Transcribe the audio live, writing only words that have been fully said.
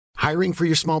Hiring for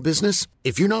your small business?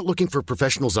 If you're not looking for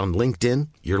professionals on LinkedIn,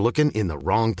 you're looking in the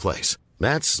wrong place.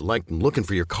 That's like looking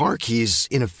for your car keys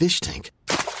in a fish tank.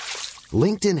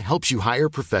 LinkedIn helps you hire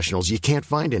professionals you can't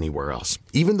find anywhere else,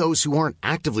 even those who aren't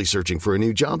actively searching for a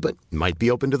new job but might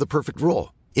be open to the perfect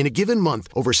role. In a given month,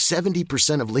 over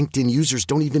 70% of LinkedIn users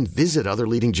don't even visit other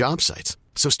leading job sites.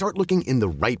 So start looking in the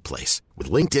right place.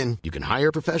 With LinkedIn, you can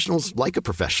hire professionals like a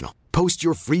professional. Post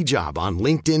your free job on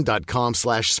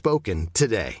linkedin.com/spoken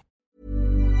today.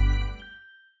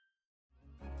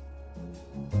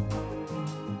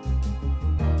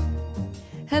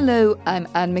 Hello, I'm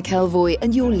Anne McElvoy,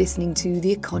 and you're listening to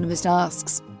The Economist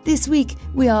Asks. This week,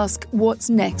 we ask what's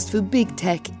next for big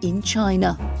tech in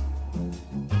China.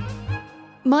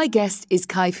 My guest is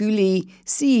Kai-Fu Lee,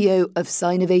 CEO of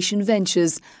Sinovation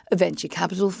Ventures, a venture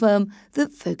capital firm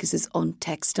that focuses on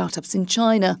tech startups in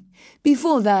China.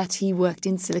 Before that, he worked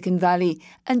in Silicon Valley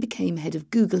and became head of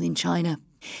Google in China.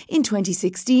 In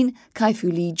 2016, Kai-Fu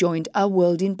Lee joined Our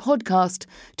World in podcast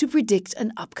to predict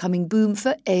an upcoming boom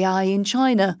for AI in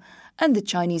China. And the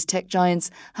Chinese tech giants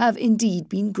have indeed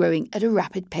been growing at a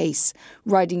rapid pace,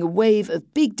 riding a wave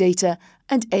of big data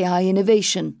and AI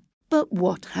innovation. But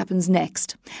what happens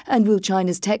next? And will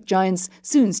China's tech giants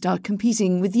soon start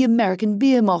competing with the American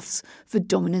behemoths for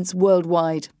dominance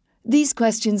worldwide? These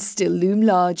questions still loom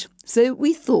large, so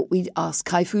we thought we'd ask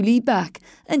Kai-Fu Lee back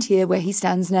and hear where he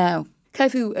stands now.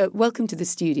 Kai-Fu, welcome to the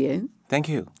studio. Thank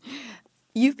you.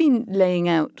 You've been laying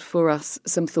out for us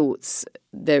some thoughts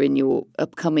there in your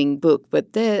upcoming book,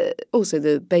 but they're also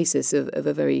the basis of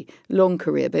a very long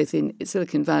career, both in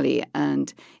Silicon Valley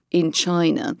and in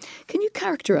China. Can you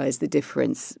characterize the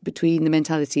difference between the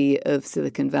mentality of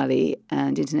Silicon Valley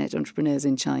and internet entrepreneurs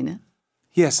in China?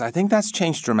 Yes, I think that's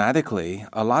changed dramatically.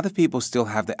 A lot of people still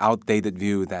have the outdated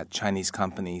view that Chinese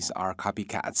companies are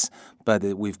copycats, but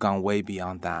we've gone way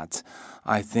beyond that.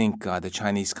 I think the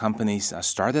Chinese companies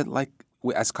started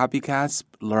as copycats,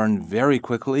 learned very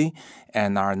quickly,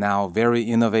 and are now very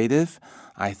innovative.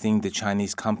 I think the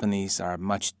Chinese companies are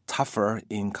much tougher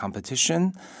in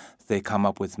competition. They come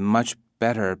up with much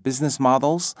better business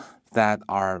models that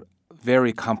are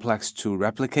very complex to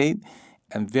replicate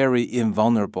and very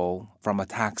invulnerable from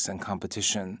attacks and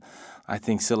competition. I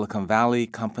think Silicon Valley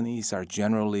companies are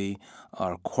generally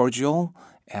cordial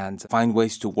and find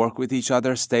ways to work with each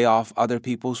other, stay off other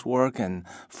people's work, and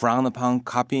frown upon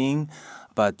copying.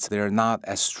 But they're not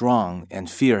as strong and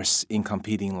fierce in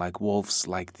competing like wolves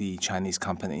like the Chinese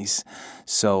companies.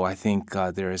 So I think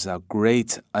there is a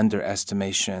great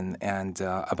underestimation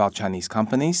about Chinese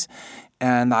companies.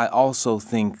 And I also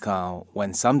think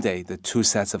when someday the two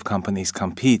sets of companies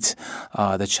compete,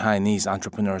 the Chinese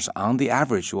entrepreneurs on the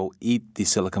average will eat the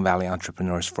Silicon Valley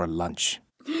entrepreneurs for lunch.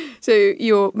 So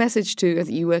your message to, I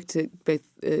think you worked at both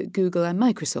Google and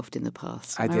Microsoft in the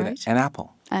past. I did, right? And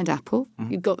Apple. And Apple.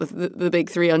 Mm-hmm. You've got the big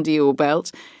three under your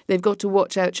belt. They've got to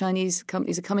watch out. Chinese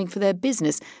companies are coming for their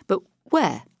business. But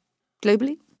where?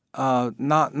 Globally?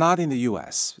 Not in the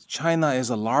U.S. China is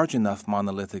a large enough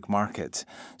monolithic market,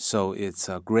 so it's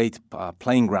a great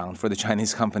playing ground for the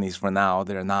Chinese companies for now.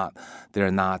 They're not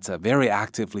very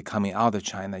actively coming out of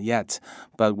China yet,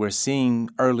 but we're seeing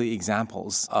early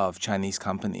examples of Chinese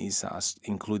companies,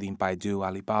 including Baidu,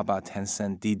 Alibaba,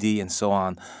 Tencent, Didi, and so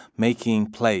on,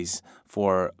 making plays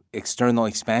for external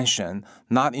expansion,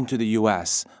 not into the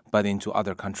U.S., but into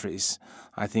other countries.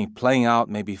 I think playing out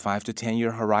maybe 5 to 10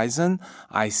 year horizon,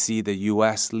 I see the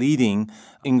U.S. leading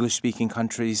English-speaking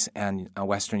countries and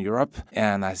Western Europe,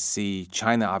 and I see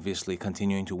China obviously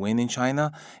continuing to win in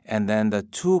China, and then the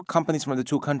two companies from the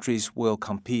two countries will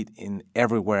compete in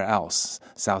everywhere else,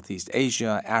 Southeast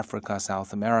Asia, Africa,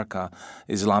 South America,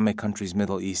 Islamic countries,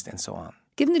 Middle East, and so on.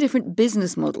 Given the different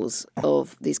business models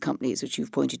of these companies, which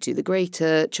you've pointed to, the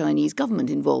greater Chinese government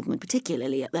involvement,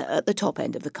 particularly at the top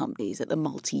end of the companies, at the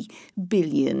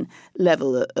multi-billion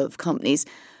level of companies,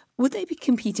 would they be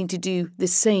competing to do the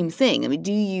same thing? I mean,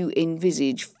 do you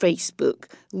envisage Facebook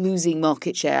losing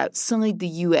market share outside the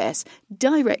US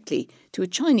directly to a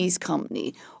Chinese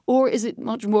company? Or is it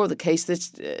much more the case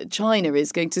that China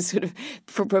is going to sort of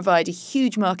provide a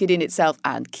huge market in itself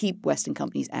and keep Western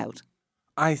companies out?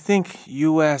 I think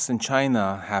U.S. and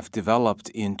China have developed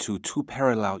into two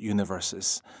parallel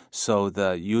universes. So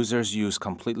the users use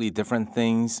completely different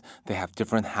things. They have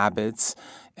different habits.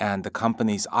 And the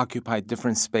companies occupy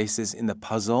different spaces in the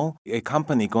puzzle. A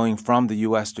company going from the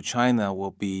U.S. to China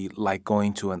will be like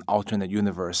going to an alternate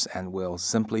universe and will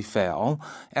simply fail.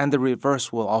 And the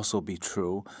reverse will also be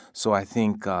true. So I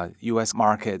think U.S.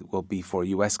 market will be for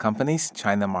U.S. companies,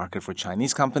 China market for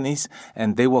Chinese companies,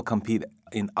 and they will compete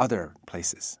in other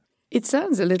places. It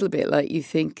sounds a little bit like you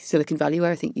think Silicon Valley,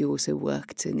 where I think you also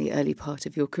worked in the early part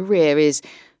of your career, is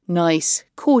nice,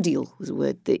 cordial was a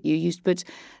word that you used, but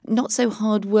not so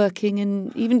hard-working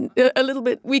and even a little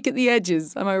bit weak at the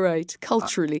edges, am I right,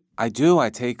 culturally? I do. I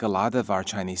take a lot of our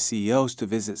Chinese CEOs to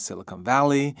visit Silicon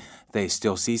Valley. They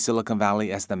still see Silicon Valley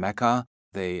as the Mecca.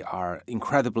 They are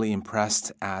incredibly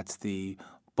impressed at the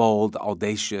bold,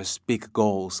 audacious, big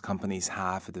goals companies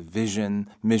have, the vision,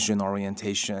 mission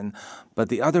orientation. But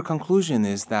the other conclusion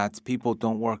is that people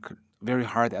don't work very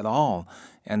hard at all.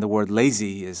 And the word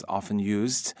lazy is often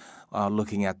used,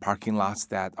 looking at parking lots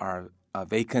that are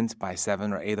vacant by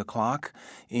 7 or 8 o'clock.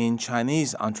 In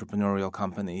Chinese entrepreneurial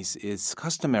companies, it's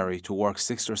customary to work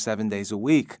 6 or 7 days a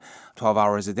week, 12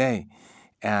 hours a day.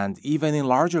 And even in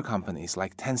larger companies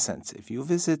like Tencent, if you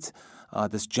visit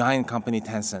this giant company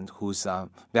Tencent, whose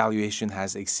valuation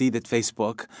has exceeded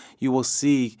Facebook, you will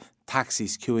see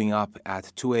taxis queuing up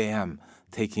at 2 a.m.,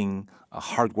 taking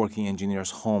hardworking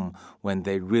engineers home when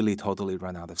they really totally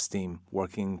run out of steam,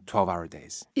 working 12-hour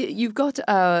days. You've got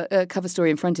a cover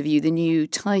story in front of you, the new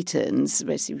Titans,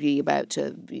 basically about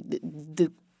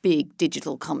the big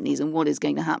digital companies and what is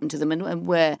going to happen to them and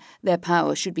where their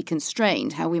power should be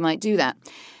constrained, how we might do that.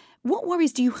 What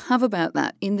worries do you have about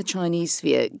that in the Chinese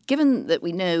sphere, given that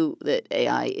we know that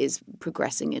AI is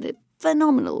progressing at a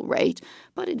phenomenal rate,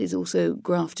 but it is also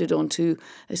grafted onto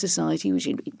a society which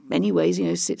in many ways,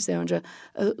 sits there under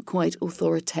a quite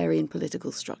authoritarian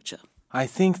political structure? I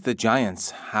think the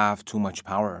giants have too much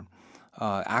power.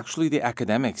 Actually, the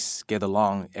academics get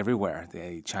along everywhere.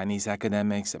 The Chinese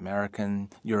academics, American,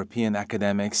 European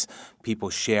academics,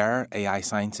 people share. AI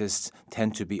scientists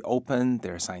tend to be open.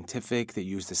 They're scientific. They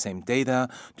use the same data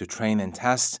to train and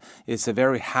test. It's a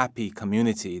very happy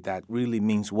community that really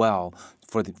means well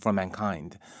for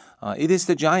mankind. It is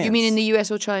the giants. You mean in the US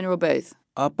or China or both?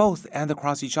 Both and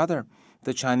across each other.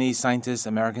 The Chinese scientists,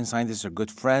 American scientists are good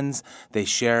friends. They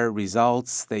share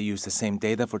results. They use the same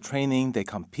data for training. They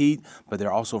compete, but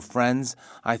they're also friends.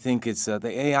 I think it's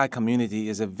the AI community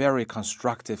is a very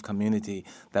constructive community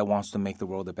that wants to make the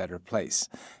world a better place.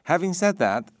 Having said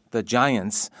that, the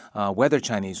giants, whether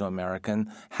Chinese or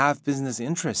American, have business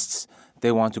interests.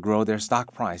 They want to grow their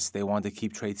stock price. They want to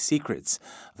keep trade secrets.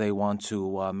 They want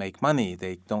to make money.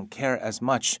 They don't care as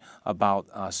much about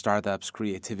startups,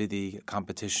 creativity,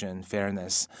 competition,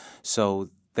 fairness. So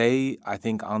they, I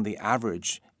think, on the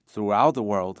average, throughout the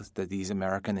world, that these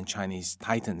American and Chinese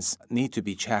titans need to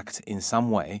be checked in some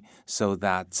way so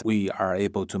that we are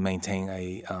able to maintain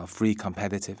a free,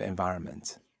 competitive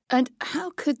environment. And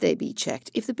how could they be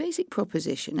checked if the basic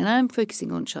proposition, and I'm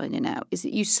focusing on China now, is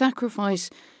that you sacrifice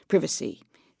privacy?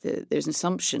 There's an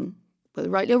assumption, whether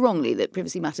rightly or wrongly, that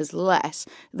privacy matters less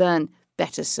than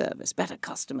better service, better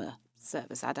customer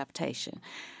service adaptation.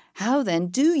 How then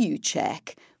do you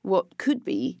check what could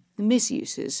be the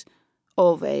misuses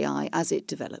of AI as it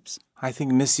develops? I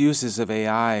think misuses of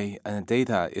AI and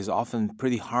data is often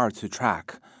pretty hard to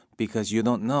track because you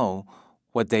don't know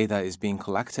what data is being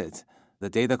collected. The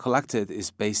data collected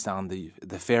is based on the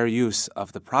fair use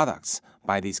of the products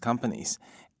by these companies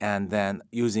and then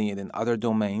using it in other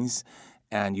domains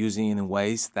and using it in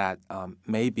ways that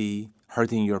may be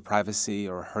hurting your privacy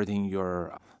or hurting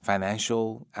your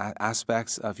financial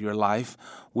aspects of your life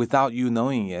without you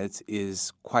knowing it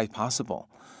is quite possible.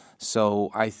 So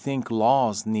I think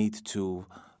laws need to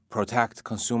protect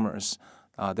consumers.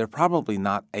 They're probably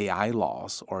not AI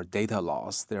laws or data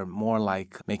laws. They're more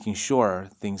like making sure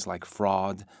things like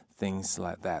fraud, things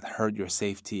like that hurt your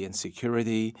safety and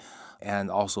security,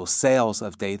 and also sales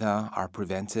of data are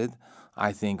prevented.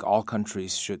 I think all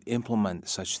countries should implement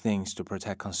such things to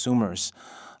protect consumers.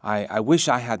 I wish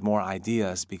I had more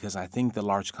ideas because I think the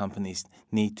large companies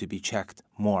need to be checked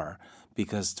more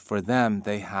because for them,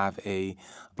 they have a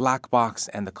black box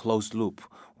and a closed loop.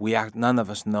 None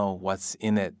of us know what's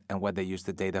in it and what they use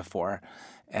the data for.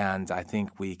 And I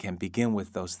think we can begin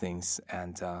with those things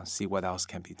and see what else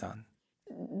can be done.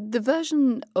 The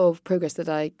version of progress that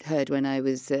I heard when I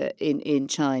was in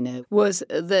China was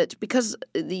that because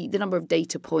the number of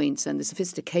data points and the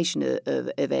sophistication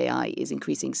of AI is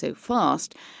increasing so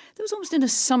fast, there was almost an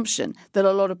assumption that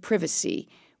a lot of privacy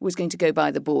was going to go by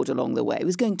the board along the way. It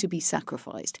was going to be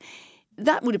sacrificed.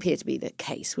 That would appear to be the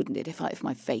case, wouldn't it? If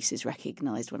my face is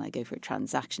recognised when I go for a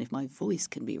transaction, if my voice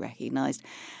can be recognised.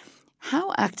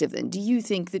 How active, then, do you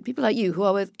think that people like you, who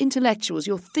are intellectuals,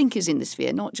 your thinkers in the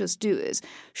sphere, not just doers,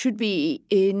 should be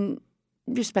in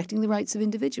respecting the rights of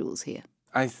individuals here?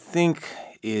 I think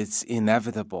it's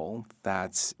inevitable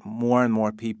that more and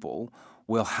more people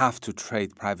will have to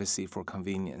trade privacy for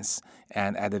convenience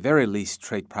and at the very least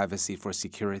trade privacy for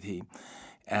security.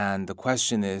 And the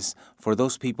question is, for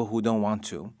those people who don't want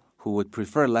to, who would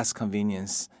prefer less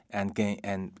convenience and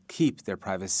keep their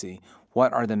privacy,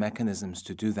 what are the mechanisms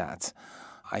to do that?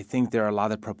 I think there are a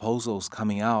lot of proposals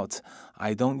coming out.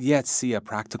 I don't yet see a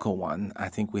practical one. I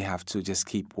think we have to just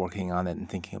keep working on it and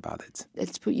thinking about it.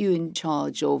 Let's put you in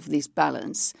charge of this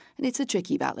balance. And it's a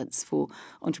tricky balance for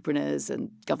entrepreneurs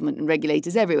and government and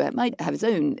regulators everywhere. It might have its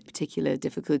own particular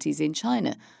difficulties in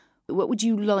China. What would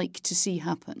you like to see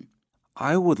happen?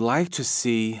 I would like to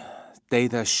see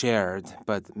data shared,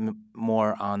 but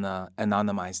more on an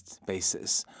anonymized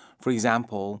basis. For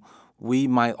example, we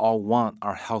might all want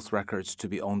our health records to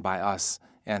be owned by us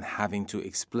and having to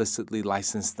explicitly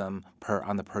license them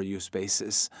on a per-use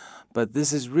basis. But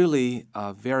this is really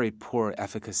a very poor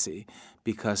efficacy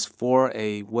because for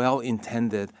a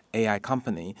well-intended AI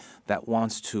company that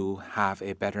wants to have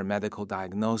a better medical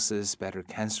diagnosis, better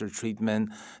cancer treatment,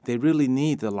 they really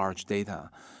need the large data.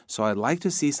 So I'd like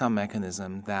to see some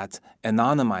mechanism that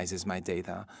anonymizes my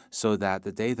data so that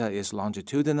the data is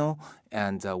longitudinal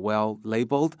and well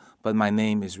labeled, but my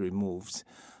name is removed.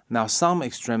 Now, some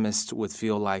extremists would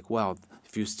feel like, well,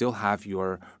 if you still have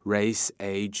your race,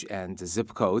 age, and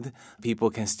zip code, people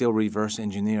can still reverse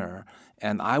engineer.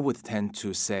 And I would tend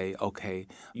to say, okay,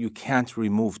 you can't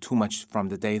remove too much from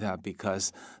the data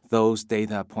because those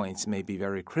data points may be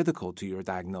very critical to your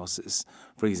diagnosis.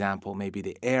 For example, maybe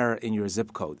the air in your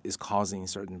zip code is causing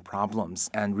certain problems,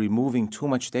 and removing too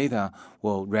much data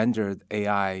will render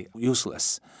AI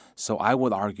useless. So I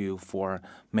would argue for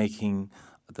making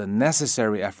the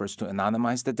necessary efforts to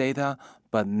anonymize the data,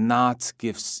 but not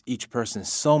give each person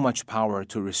so much power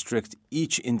to restrict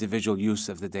each individual use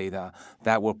of the data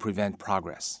that will prevent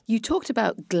progress. You talked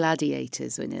about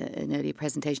gladiators in an earlier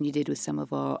presentation you did with some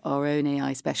of our own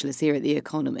AI specialists here at The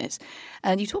Economist.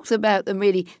 And you talked about them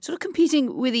really sort of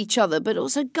competing with each other, but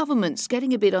also governments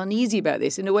getting a bit uneasy about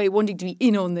this, in a way wanting to be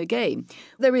in on the game.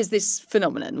 There is this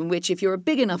phenomenon in which if you're a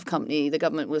big enough company, the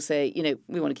government will say,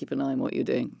 we want to keep an eye on what you're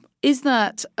doing. Is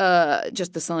that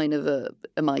just the sign of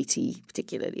a mighty,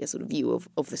 particularly a sort of view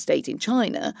of the state in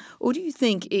China? Or do you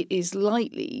think it is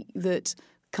likely that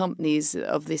companies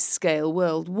of this scale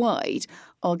worldwide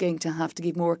are going to have to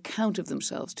give more account of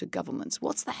themselves to governments?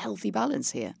 What's the healthy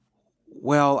balance here?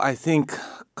 Well, I think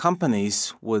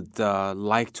companies would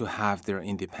like to have their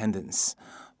independence.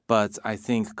 But I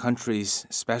think countries,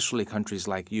 especially countries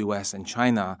like US and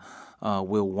China,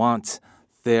 will want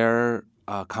their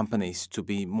companies to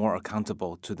be more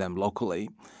accountable to them locally.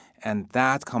 And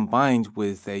that combined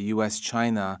with a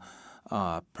U.S.-China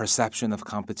perception of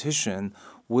competition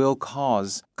will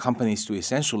cause companies to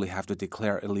essentially have to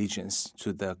declare allegiance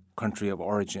to the country of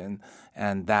origin.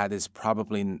 And that is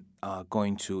probably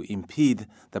going to impede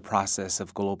the process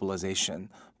of globalization.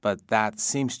 But that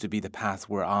seems to be the path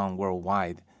we're on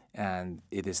worldwide, and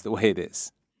it is the way it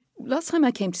is. Last time I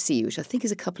came to see you, which I think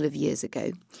is a couple of years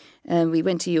ago, we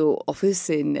went to your office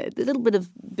in a little bit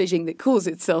of Beijing that calls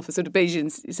itself a sort of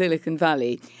Beijing Silicon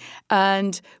Valley.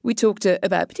 And we talked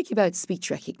particularly about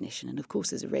speech recognition. And of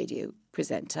course, as a radio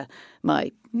presenter,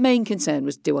 my main concern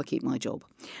was, do I keep my job?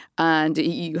 And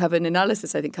you have an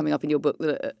analysis, I think, coming up in your book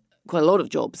that quite a lot of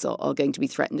jobs are going to be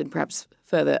threatened and perhaps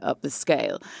further up the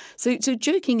scale. So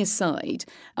joking aside,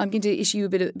 I'm going to issue a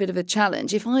bit of a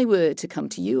challenge. If I were to come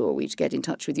to you or we to get in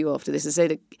touch with you after this and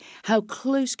say, how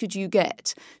close could you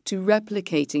get to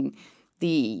replicating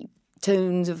the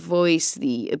tones of voice,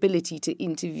 the ability to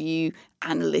interview,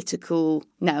 analytical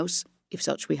nous, if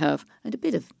such we have, and a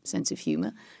bit of sense of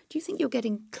humour? Do you think you're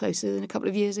getting closer than a couple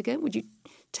of years ago? Would you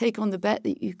take on the bet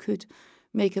that you could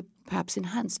make a perhaps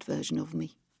enhanced version of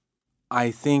me?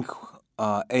 I think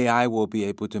AI will be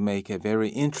able to make a very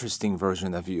interesting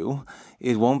version of you.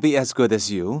 It won't be as good as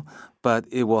you, but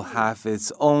it will have its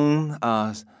own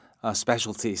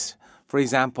specialties. For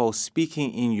example,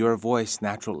 speaking in your voice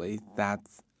naturally, that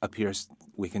appears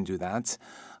we can do that.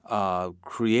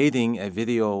 Creating a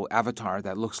video avatar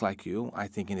that looks like you, I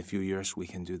think in a few years we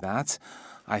can do that.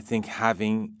 I think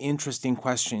having interesting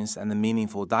questions and a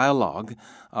meaningful dialogue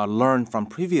learned from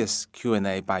previous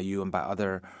Q&A by you and by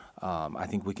other I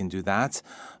think we can do that.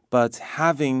 But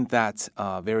having that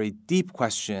very deep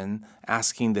question,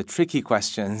 asking the tricky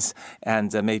questions,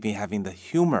 and maybe having the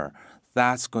humor,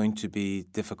 that's going to be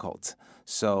difficult.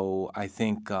 So I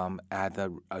think at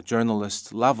a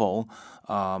journalist level,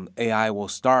 AI will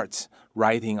start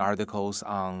writing articles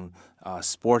on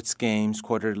sports games,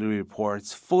 quarterly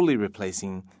reports, fully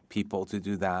replacing people to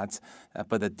do that.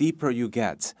 But the deeper you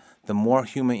get, the more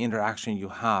human interaction you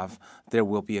have, there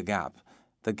will be a gap.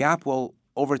 The gap will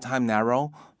over time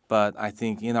narrow, But I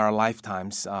think in our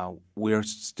lifetimes, we're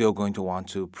still going to want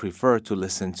to prefer to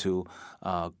listen to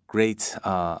great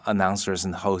announcers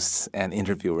and hosts and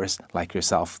interviewers like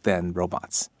yourself than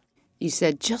robots. You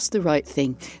said just the right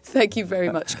thing. Thank you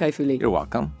very much, Kai-Fu Lee. You're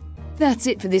welcome. That's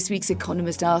it for this week's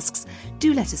Economist Asks.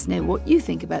 Do let us know what you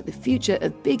think about the future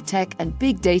of big tech and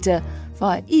big data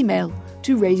via email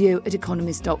to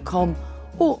radio@economist.com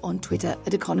or on Twitter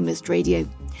 @EconomistRadio.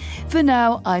 For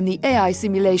now, I'm the AI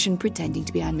simulation pretending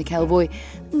to be Anne McElvoy.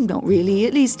 Not really,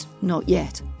 at least not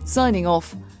yet. Signing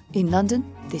off. In London,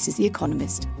 this is The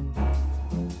Economist.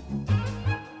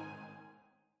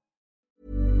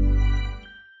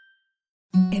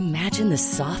 Imagine the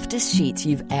softest sheets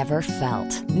you've ever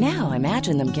felt. Now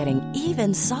imagine them getting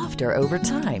even softer over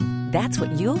time. That's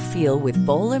what you'll feel with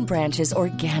Boll & Branch's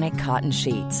organic cotton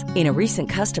sheets. In a recent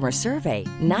customer survey,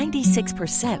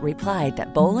 96% replied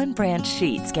that Boll & Branch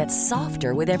sheets get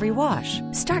softer with every wash.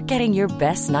 Start getting your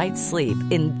best night's sleep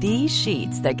in these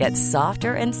sheets that get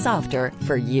softer and softer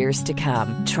for years to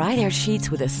come. Try their sheets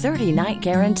with a 30-night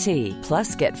guarantee.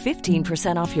 Plus, get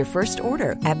 15% off your first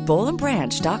order at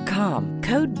bollandbranch.com.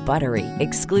 Code BUTTERY.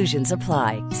 Exclusions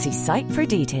apply. See site for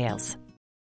details.